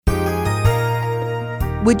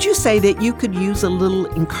Would you say that you could use a little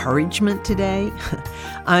encouragement today?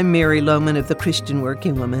 I'm Mary Lohman of the Christian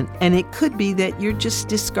Working Woman, and it could be that you're just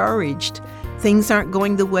discouraged. Things aren't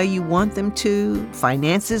going the way you want them to.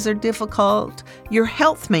 Finances are difficult. Your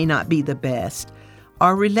health may not be the best.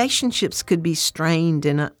 Our relationships could be strained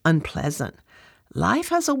and unpleasant. Life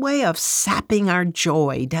has a way of sapping our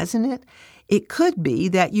joy, doesn't it? It could be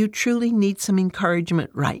that you truly need some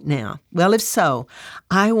encouragement right now. Well, if so,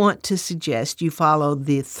 I want to suggest you follow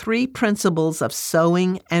the 3 principles of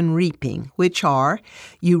sowing and reaping, which are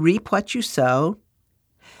you reap what you sow,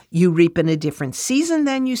 you reap in a different season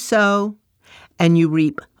than you sow, and you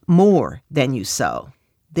reap more than you sow.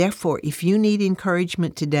 Therefore, if you need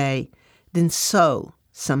encouragement today, then sow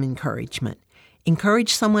some encouragement.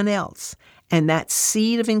 Encourage someone else, and that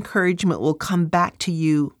seed of encouragement will come back to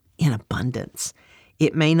you in abundance.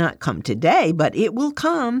 It may not come today, but it will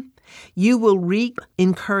come. You will reap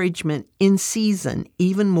encouragement in season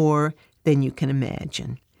even more than you can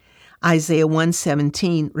imagine. Isaiah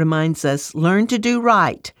 1:17 reminds us, learn to do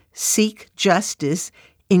right, seek justice,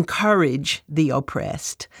 encourage the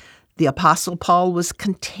oppressed. The Apostle Paul was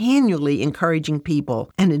continually encouraging people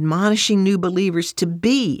and admonishing new believers to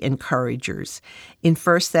be encouragers. In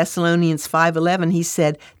 1 Thessalonians 5:11, he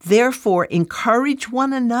said, therefore encourage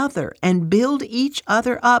one another and build each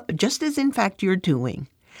other up, just as in fact you're doing.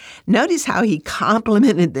 Notice how he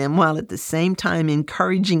complimented them while at the same time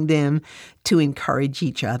encouraging them to encourage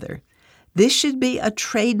each other. This should be a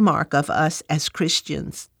trademark of us as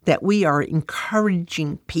Christians, that we are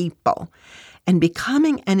encouraging people. And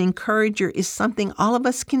becoming an encourager is something all of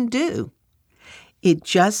us can do. It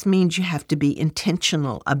just means you have to be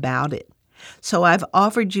intentional about it. So I've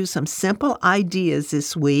offered you some simple ideas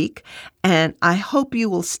this week, and I hope you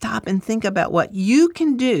will stop and think about what you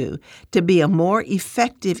can do to be a more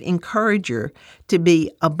effective encourager, to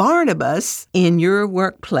be a Barnabas in your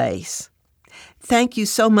workplace. Thank you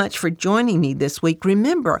so much for joining me this week.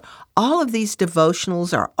 Remember, all of these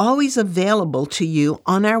devotionals are always available to you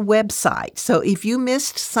on our website. So if you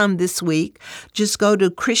missed some this week, just go to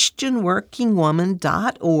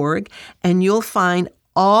christianworkingwoman.org and you'll find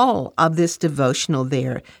all of this devotional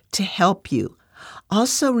there to help you.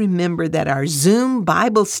 Also remember that our Zoom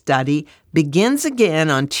Bible study begins again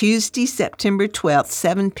on Tuesday, September 12th,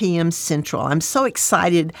 7 p.m. Central. I'm so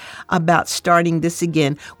excited about starting this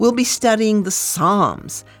again. We'll be studying the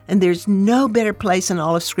Psalms, and there's no better place in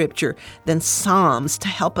all of Scripture than Psalms to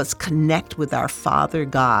help us connect with our Father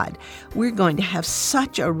God. We're going to have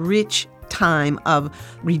such a rich time of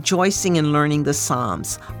rejoicing and learning the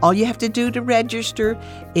Psalms. All you have to do to register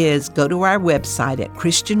is go to our website at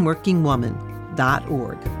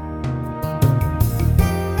christianworkingwoman.org.